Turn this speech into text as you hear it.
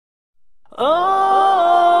يا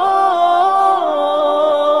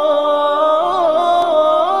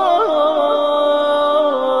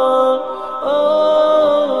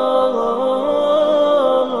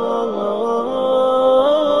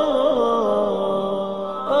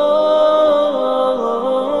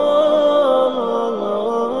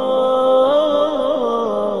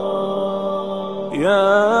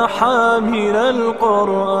حامل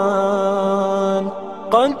القرآن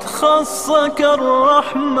قد خصك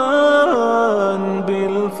الرحمن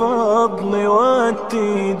بالفضل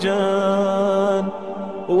والتيجان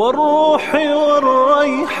والروح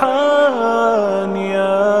والريحان.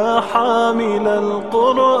 يا حامل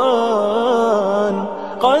القرآن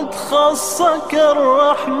قد خصك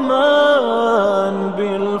الرحمن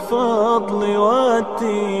بالفضل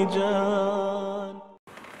والتيجان.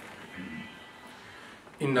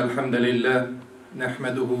 إن الحمد لله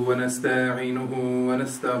نحمده ونستعينه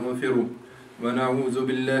ونستغفره ونعوذ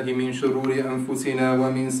بالله من شرور أنفسنا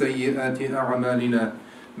ومن سيئات أعمالنا.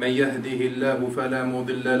 من يهده الله فلا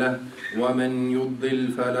مضل له ومن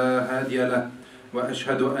يضلل فلا هادي له.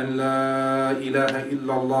 وأشهد أن لا إله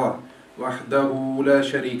إلا الله وحده لا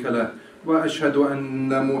شريك له وأشهد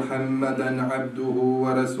أن محمدا عبده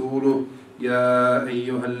ورسوله. يا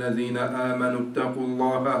أيها الذين آمنوا اتقوا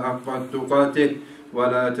الله حق تقاته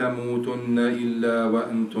ولا تموتن إلا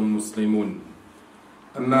وأنتم مسلمون.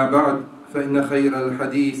 أما بعد فإن خير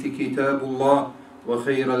الحديث كتاب الله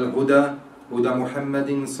وخير الهدى هدى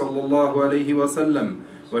محمد صلى الله عليه وسلم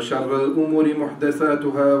وشر الأمور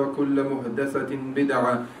محدثاتها وكل محدثة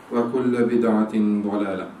بدعة وكل بدعة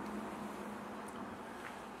ضلالة.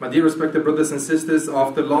 My dear respected brothers and sisters,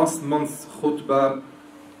 after last month's khutbah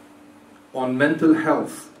on mental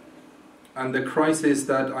health and the crisis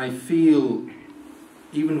that I feel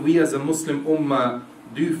even we as a Muslim Ummah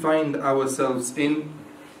do find ourselves in,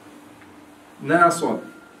 now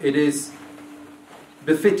it is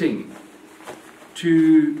befitting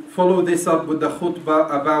to follow this up with the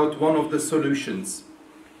khutbah about one of the solutions.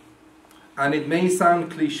 And it may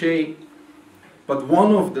sound cliche, but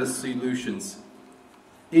one of the solutions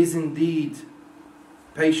is indeed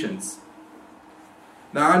patience.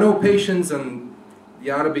 Now I know patience and the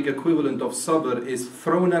Arabic equivalent of sabr is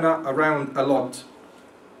thrown around a lot.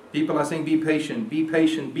 People are saying be patient, be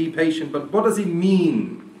patient, be patient, but what does it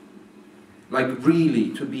mean, like really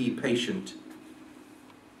to be patient?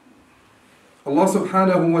 Allah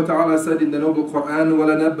subhanahu wa ta'ala said in the noble Quran,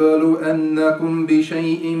 وَلَنَبَّلُوَنَّكُمْ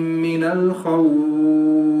بِشَيْءٍ مِّنَ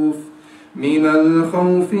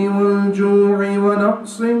الْخَوْفِ وَالْجُوعِ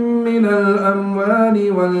وَنَقْصٍ مِّنَ الْأَمْوَالِ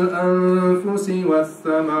وَالْأَنفُسِ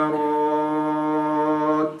وَالثَّمَرَاتِ.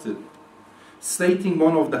 Stating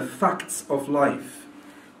one of the facts of life.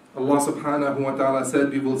 Allah subhanahu wa ta'ala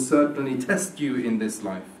said, we will certainly test you in this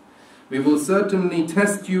life. We will certainly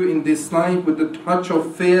test you in this life with the touch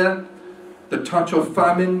of fear, the touch of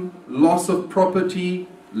famine, loss of property,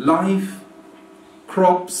 life,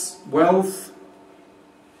 crops, wealth.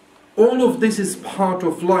 All of this is part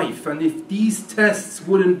of life, and if these tests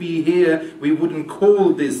wouldn't be here, we wouldn't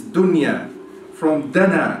call this dunya, from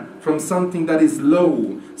dana, from something that is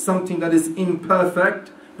low, something that is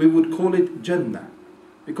imperfect, we would call it Jannah.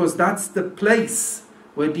 Because that's the place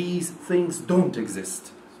where these things don't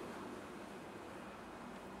exist.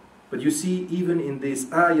 But you see, even in this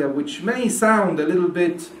ayah, which may sound a little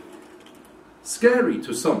bit scary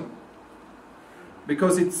to some,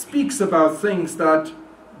 because it speaks about things that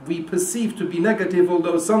we perceive to be negative,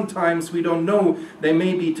 although sometimes we don't know, they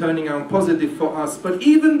may be turning out positive for us. But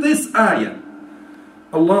even this ayah,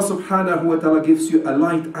 Allah subhanahu wa ta'ala gives you a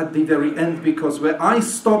light at the very end, because where I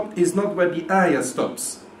stopped is not where the ayah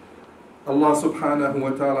stops. Allah subhanahu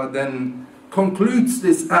wa ta'ala then concludes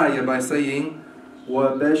this ayah by saying,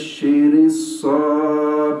 وَبَشِّرِ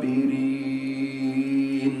الصَّابِرِينَ,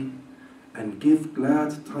 and give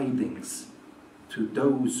glad tidings to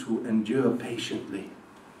those who endure patiently.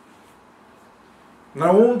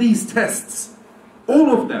 Now all these tests,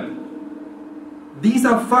 all of them, these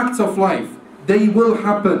are facts of life. They will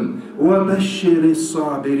happen. وَبَشِّرِ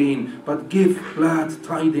الصَّابِرِينَ, but give glad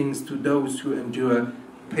tidings to those who endure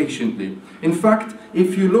patiently. In fact,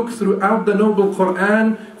 if you look throughout the noble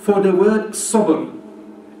Quran for the word sabr,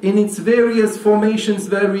 in its various formations,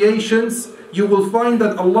 variations, you will find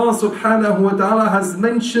that Allah subhanahu wa ta'ala has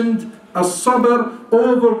mentioned as-sabr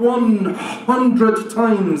over 100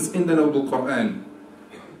 times in the noble Quran.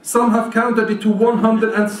 Some have counted it to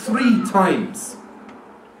 103 times.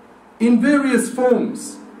 In various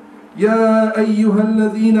forms. يَا أَيُّهَا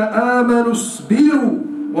الَّذِينَ آمَنُوا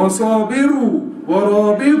اصْبِرُوا وَصَابِرُوا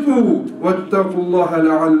وَرَابِطُوا وَاتَّقُوا اللَّهَ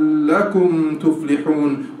لَعَلَّكُمْ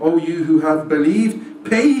تُفْلِحُونَ. O you who have believed,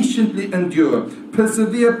 patiently endure,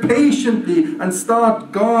 persevere patiently, and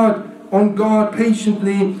start on God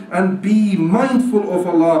patiently, and be mindful of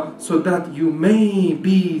Allah so that you may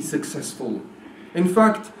be successful. In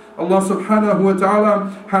fact, Allah subhanahu wa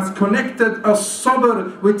ta'ala has connected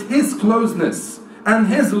as-sabr with His closeness and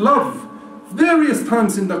His love various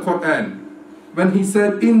times in the Quran. When He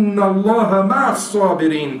said, Inna Allaha ma'as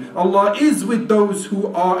sabirin, Allah is with those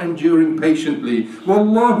who are enduring patiently.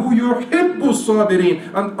 Wallahu yuhibbu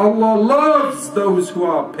sabirin, and Allah loves those who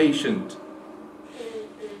are patient.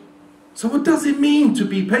 So what does it mean to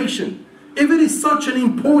be patient? If it is such an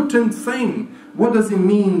important thing, what does it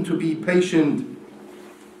mean to be patient?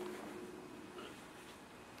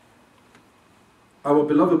 Our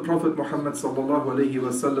beloved Prophet Muhammad sallallahu alayhi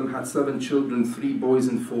wasallam had 7 children, 3 boys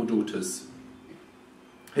and 4 daughters.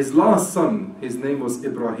 His last son, his name was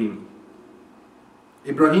Ibrahim.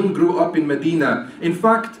 Ibrahim grew up in Medina. In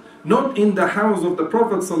fact, not in the house of the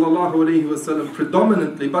Prophet sallallahu alayhi wasallam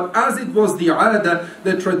predominantly, but as it was the aada,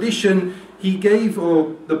 the tradition, he gave,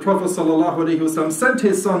 or the Prophet sallallahu alayhi wasallam sent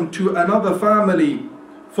his son to another family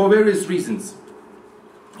for various reasons.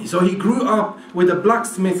 So he grew up with a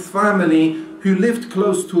blacksmith family who lived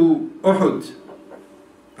close to Uhud.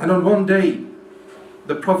 And on one day,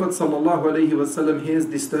 the Prophet ﷺ hears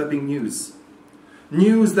disturbing news.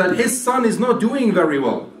 News that his son is not doing very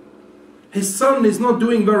well. His son is not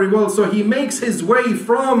doing very well, so he makes his way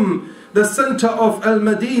from the center of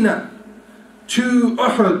Al-Madinah to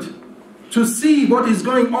Uhud to see what is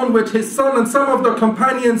going on with his son, and some of the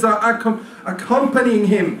companions are accompanying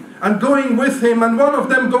him and going with him, and one of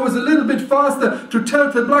them goes a little bit faster to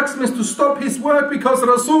tell the blacksmith to stop his work because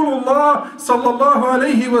Rasulullah sallallahu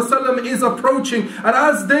alayhi wasallam is approaching. And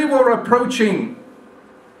as they were approaching,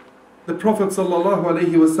 the Prophet sallallahu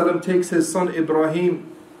alayhi wasallam takes his son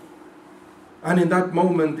Ibrahim, and in that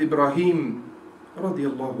moment Ibrahim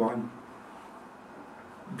radiallahu anhu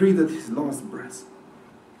breathed his last breath.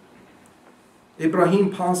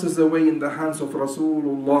 Ibrahim passes away in the hands of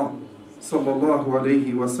Rasulullah sallallahu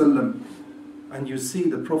alayhi wasallam, and you see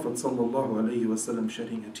the Prophet sallallahu alayhi wasallam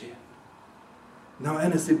shedding a tear. Now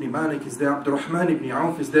Anas ibn Malik is there, Abdurrahman ibn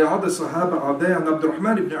Auf is there, other Sahaba are there, and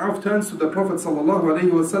Abdurrahman ibn Auf turns to the Prophet sallallahu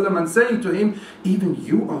alayhi wasallam and saying to him, even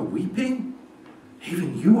you are weeping?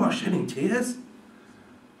 Even you are shedding tears?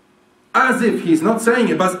 As if he's not saying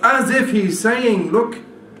it, but as if he's saying, look,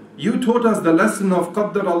 you taught us the lesson of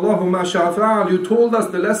Qaddar Allahu ma sha'a fa'al. You told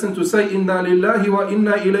us the lesson to say Inna lillahi wa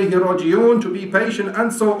inna ilayhi raji'un, to be patient,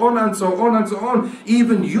 and so on and so on and so on.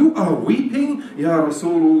 Even you are weeping, Ya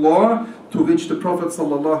Rasulullah. To which the Prophet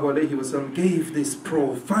sallallahu alayhi wasallam gave this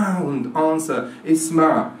profound answer.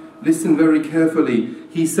 Isma', listen very carefully.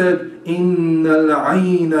 He said, Innal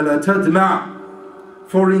ayna la tadma',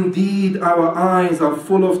 for indeed our eyes are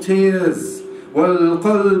full of tears. Wal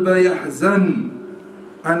qalba yahzan,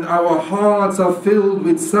 and our hearts are filled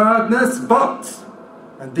with sadness, but,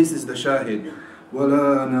 and this is the shahid,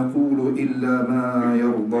 وَلَا نَقُولُ إِلَّا مَا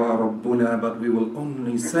يَرْضَى رَبُّنَا, but we will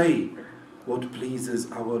only say what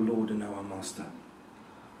pleases our Lord and our Master.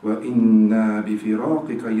 وَإِنَّا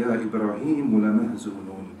بِفِرَاقِكَ يَا إِبْرَاهِيمُ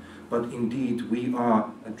لَمَهْزُونُونَ, but indeed we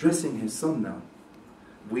are addressing his son now.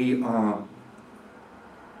 We are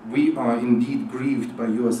indeed grieved by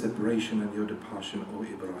your separation and your departure, O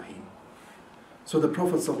Ibrahim. So the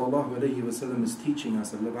Prophet ﷺ is teaching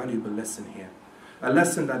us a valuable lesson here. A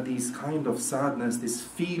lesson that this kind of sadness, this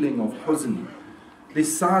feeling of huzn,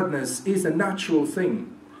 this sadness is a natural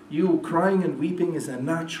thing. You crying and weeping is a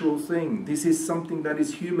natural thing. This is something that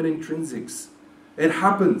is human intrinsics. It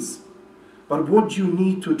happens. But what you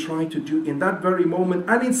need to try to do in that very moment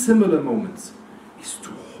and in similar moments is to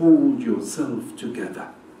hold yourself together.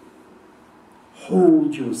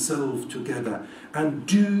 Hold yourself together and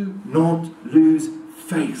do not lose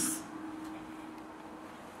faith.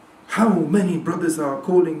 How many brothers are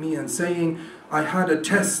calling me and saying, I had a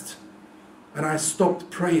test and I stopped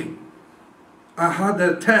praying. I had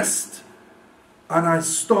a test and I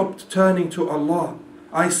stopped turning to Allah.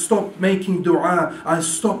 I stopped making dua. I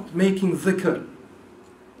stopped making dhikr.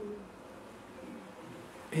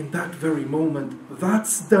 In that very moment,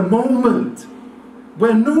 that's the moment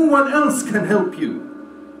where no one else can help you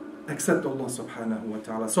except Allah subhanahu wa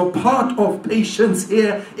ta'ala. So part of patience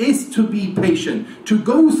here is to be patient, to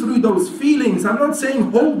go through those feelings. I'm not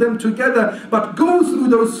saying hold them together, but go through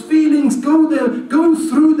those feelings, go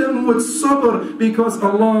through them with sabr, because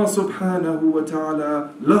Allah subhanahu wa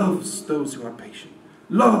ta'ala loves those who are patient,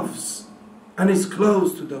 loves and is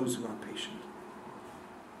close to those who are patient.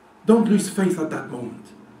 Don't lose faith at that moment.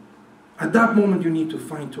 At that moment you need to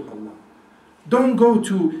find to Allah. Don't go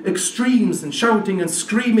to extremes and shouting and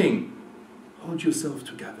screaming. Hold yourself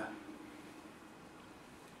together.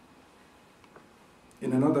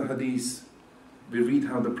 In another hadith, we read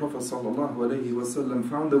how the Prophet ﷺ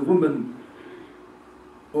found a woman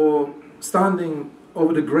standing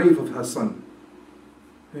over the grave of her son,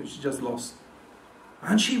 whom she just lost.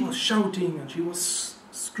 And she was shouting, and she was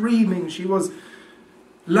screaming, she was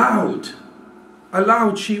loud.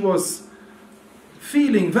 She was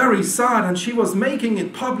feeling very sad, and she was making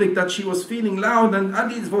it public that she was feeling loud, and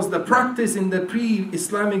it was the practice in the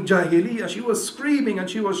pre-Islamic Jahiliyyah. She was screaming and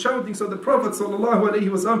she was shouting. So the Prophet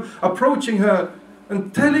ﷺ approaching her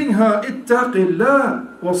and telling her,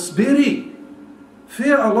 Ittaqillah wasbiri,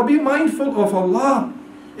 fear Allah, be mindful of Allah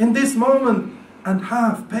in this moment and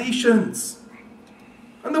have patience.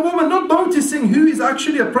 And the woman, not noticing who is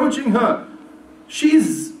actually approaching her,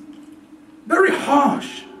 she's very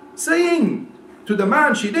harsh, saying to the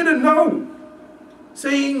man she didn't know,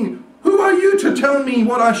 saying, who are you to tell me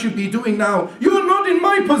what I should be doing now? You're not in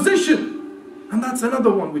my position. And that's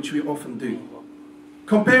another one which we often do,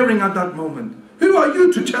 comparing at that moment. Who are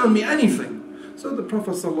you to tell me anything? So the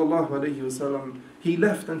Prophet ﷺ, he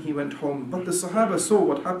left and he went home. But the Sahaba saw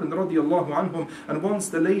what happened, radiallahu anhum, and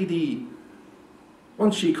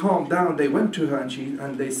once she calmed down, they went to her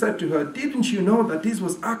and they said to her, didn't you know that this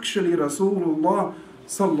was actually Rasulullah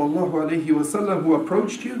sallallahu alayhi wasallam who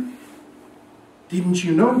approached you? Didn't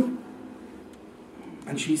you know?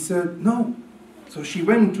 And she said, no. So she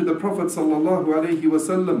went to the Prophet sallallahu alayhi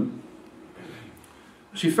wasallam.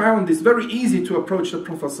 She found this very easy to approach the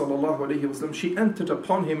Prophet sallallahu alayhi wasallam. She entered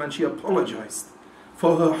upon him and she apologized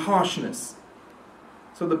for her harshness.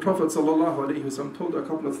 So the Prophet sallallahu alayhi wasallam told her a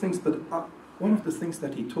couple of things, but one of the things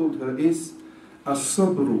that he told her is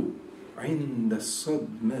as-sabru inda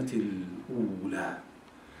sadmatil ula,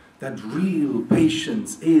 that real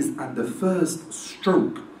patience is at the first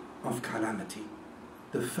stroke of calamity.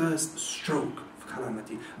 The first stroke of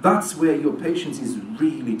calamity. That's where your patience is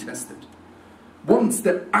really tested. Once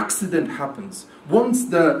the accident happens, once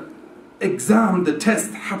the exam, the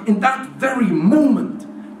test happens, in that very moment,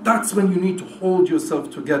 that's when you need to hold yourself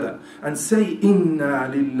together and say, Inna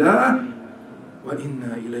lillah wa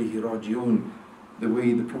inna ilayhi raji'un. The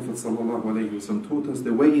way the Prophet ﷺ taught us,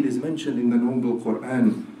 the way it is mentioned in the Noble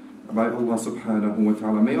Quran by Allah subhanahu wa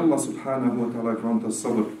ta'ala. May Allah subhanahu wa ta'ala grant us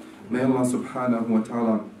sabr. May Allah subhanahu wa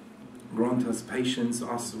ta'ala grant us patience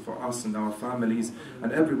for us and our families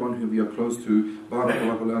and everyone who we are close to.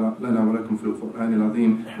 Barakallahu lana wa lakum fil Qur'an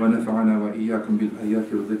al-azim wa nafa'ana wa iyyakum bil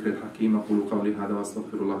ayati wa dhikri al-hakim. Aqulu qawli hadha wa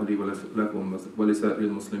astaghfirullah li wa lakum wa li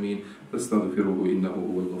sa'iril muslimin fastaghfiruhu innahu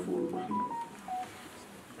huwal ghafurur rahim.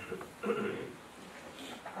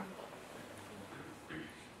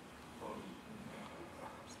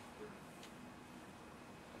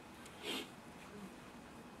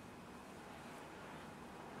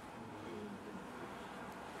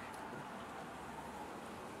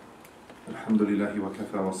 الحمد لله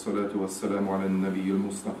وكفى والصلاة والسلام على النبي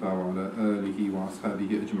المصطفى وعلى آله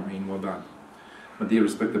وأصحابه أجمعين وبعد. My dear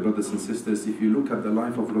respected brothers and sisters, if you look at the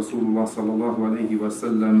life of Rasulullah sallallahu alayhi wa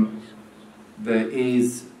sallam, there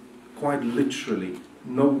is quite literally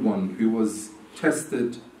no one who was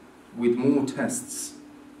tested with more tests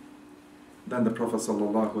than the Prophet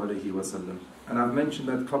sallallahu alayhi wa sallam. And I've mentioned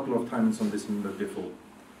that a couple of times on this minute before.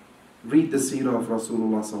 Read the seerah of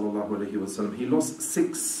Rasulullah sallallahu alayhi wa sallam. He lost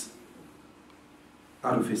 6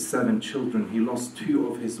 out of his 7 children. He lost 2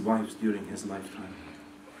 of his wives during his lifetime.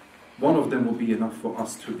 One of them will be enough for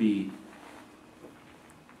us to be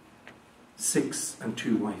 6 and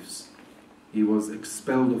 2 wives. He was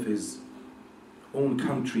expelled of his own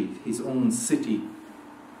country, his own city.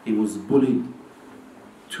 He was bullied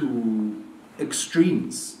to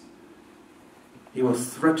extremes. He was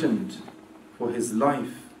threatened for his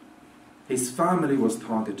life. His family was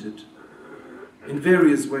targeted in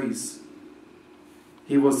various ways.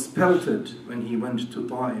 He was pelted when he went to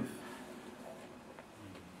Taif.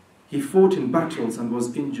 He fought in battles and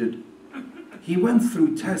was injured. He went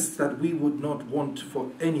through tests that we would not want for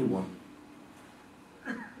anyone.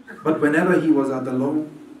 But whenever he was at the low,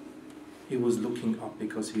 he was looking up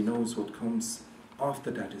because he knows what comes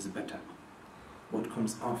after that is better. What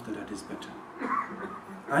comes after that is better.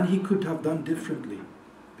 And he could have done differently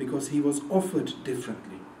because he was offered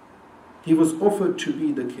differently. He was offered to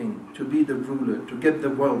be the king, to be the ruler, to get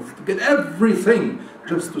the wealth, to get everything,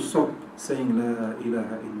 just to stop saying La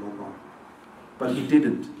ilaha illallah. But he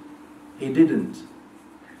didn't. He didn't.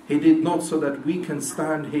 He did not, so that we can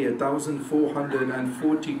stand here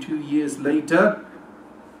 1442 years later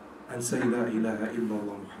and say La ilaha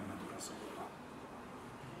illallah Muhammad Rasulullah.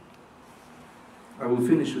 I will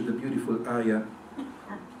finish with the beautiful ayah.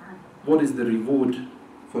 What is the reward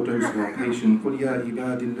for those who are patient. قُلْ يَا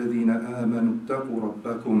عِبَادِ الَّذِينَ آمَنُوا اتَّقُوا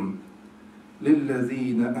رَبَّكُمْ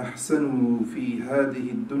لِلَّذِينَ أَحْسَنُوا فِي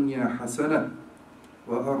هَذِهِ الدُّنْيَا حَسَنَةً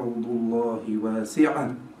وَأَرْضُ اللَّهِ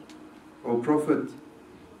وَاسِعَةٌ. O Prophet,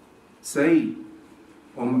 say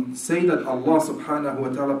that Allah subhanahu wa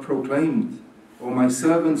ta'ala proclaimed, O my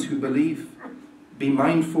servants who believe, be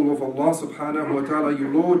mindful of Allah subhanahu wa ta'ala, your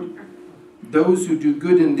Lord. Those who do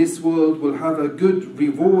good in this world will have a good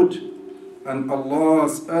reward, and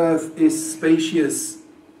Allah's earth is spacious.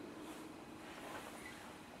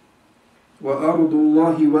 وَأَرْضُ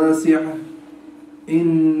اللَّهِ وَاسِعَةٌ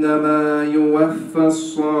إِنَّمَا يُوَفَّى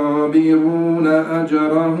الصَّابِرُونَ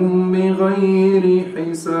أَجْرَهُمْ بِغَيْرِ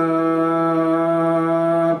حِسَابٍ.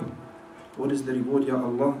 What is the reward, Ya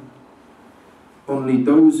Allah? Only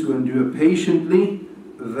those who endure patiently,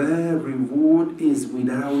 their reward is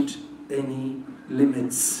without any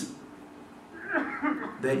limits.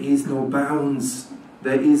 There is no bounds,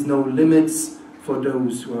 there is no limits for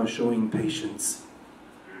those who are showing patience.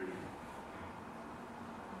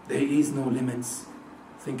 There is no limits.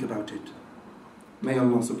 Think about it. May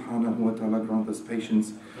Allah subhanahu wa ta'ala grant us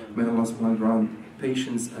patience. May Allah subhanahu wa ta'ala grant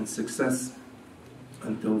patience and success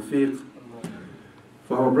and tawfiq.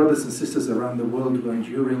 For our brothers and sisters around the world who are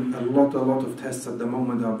enduring a lot of tests at the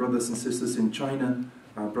moment, our brothers and sisters in China,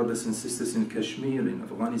 our brothers and sisters in Kashmir, in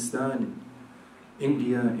Afghanistan, in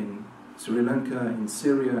India, in Sri Lanka, in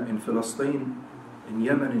Syria, in Palestine, in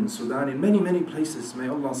Yemen, in Sudan, in many places. May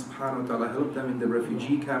Allah subhanahu wa ta'ala help them in the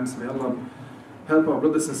refugee camps. May Allah help our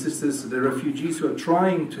brothers and sisters, the refugees who are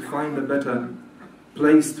trying to find a better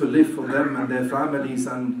place to live for them and their families,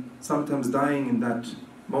 and sometimes dying in that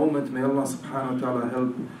moment. May Allah subhanahu wa ta'ala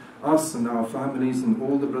help us and our families and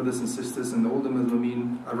all the brothers and sisters and all the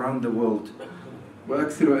Muslimin around the world.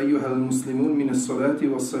 وأكثر أيها المسلمون من الصلاة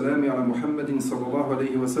والسلام على محمد صلى الله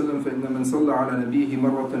عليه وسلم فإن من صلى على نبيه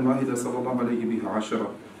مرة واحدة صلى الله عليه به عشرة.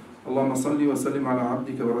 اللهم صل وسلم على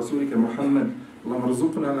عبدك ورسولك محمد. اللهم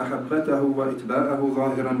ارزقنا محبته وإتباعه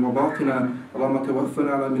ظاهرا وباطنا. اللهم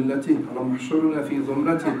توفنا على ملته. اللهم احشرنا في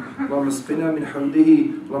زمرته. اللهم اسقنا من حوضه.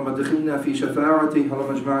 اللهم ادخلنا في شفاعته.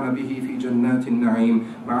 اللهم اجمعنا به في جنات النعيم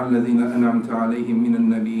مع الذين أنعمت عليهم من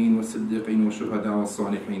النبيين والصديقين والشهداء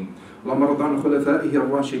والصالحين. اللهم ارض عن خلفائه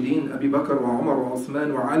الراشدين أبي بكر وعمر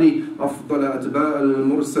وعثمان وعلي أفضل أتباع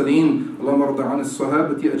المرسلين. اللهم ارض عن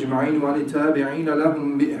الصحابة أجمعين وعن التابعين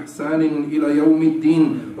لهم بإحسان إلى يوم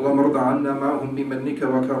الدين. اللهم ارض عنا معهم بمنك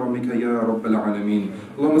وكرمك يا رب العالمين.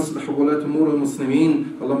 اللهم اصلح ولاة أمور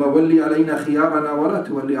المسلمين. اللهم ولي علينا خيارنا ولا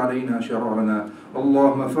تولي علينا شرارنا.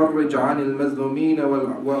 اللهم فرج عن المظلومين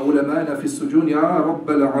وعلمانا في السجون يا رب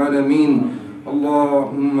العالمين.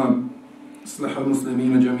 اللهم اصلح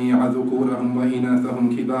المسلمين جميعا ذكورهم وإناثهم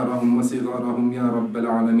كبارهم وصغارهم يا رب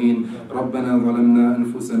العالمين. ربنا ظلمنا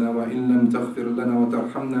أنفسنا وإن لم تغفر لنا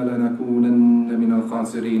وترحمنا لنكونن من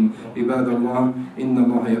الخاسرين. عباد الله إن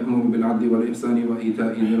الله يأمر بالعدل والإحسان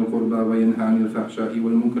وإيتاء ذي القربى وينهى عن الفحشاء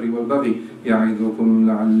والمنكر والبغي يعظكم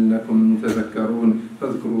لعلكم تذكرون.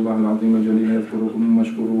 فاذكروا الله العظيم الجليل يذكركم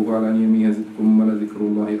واشكروه على نعمه يزدكم ولذكر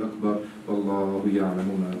الله أكبر والله يعلم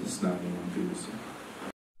ما تصنعون.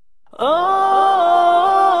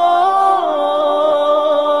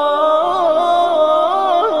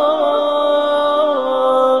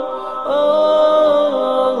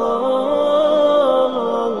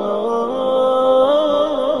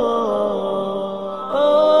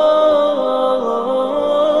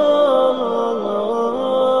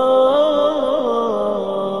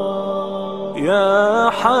 يا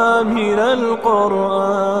حامل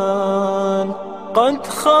القرآن قد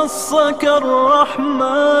خصك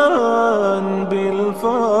الرحمن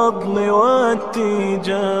بالفضل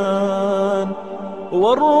والتيجان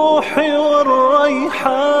والروح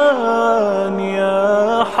والريحان.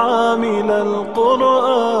 يا حامل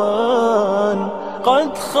القرآن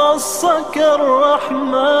قد خصك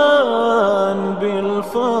الرحمن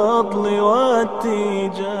بالفضل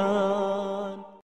والتيجان.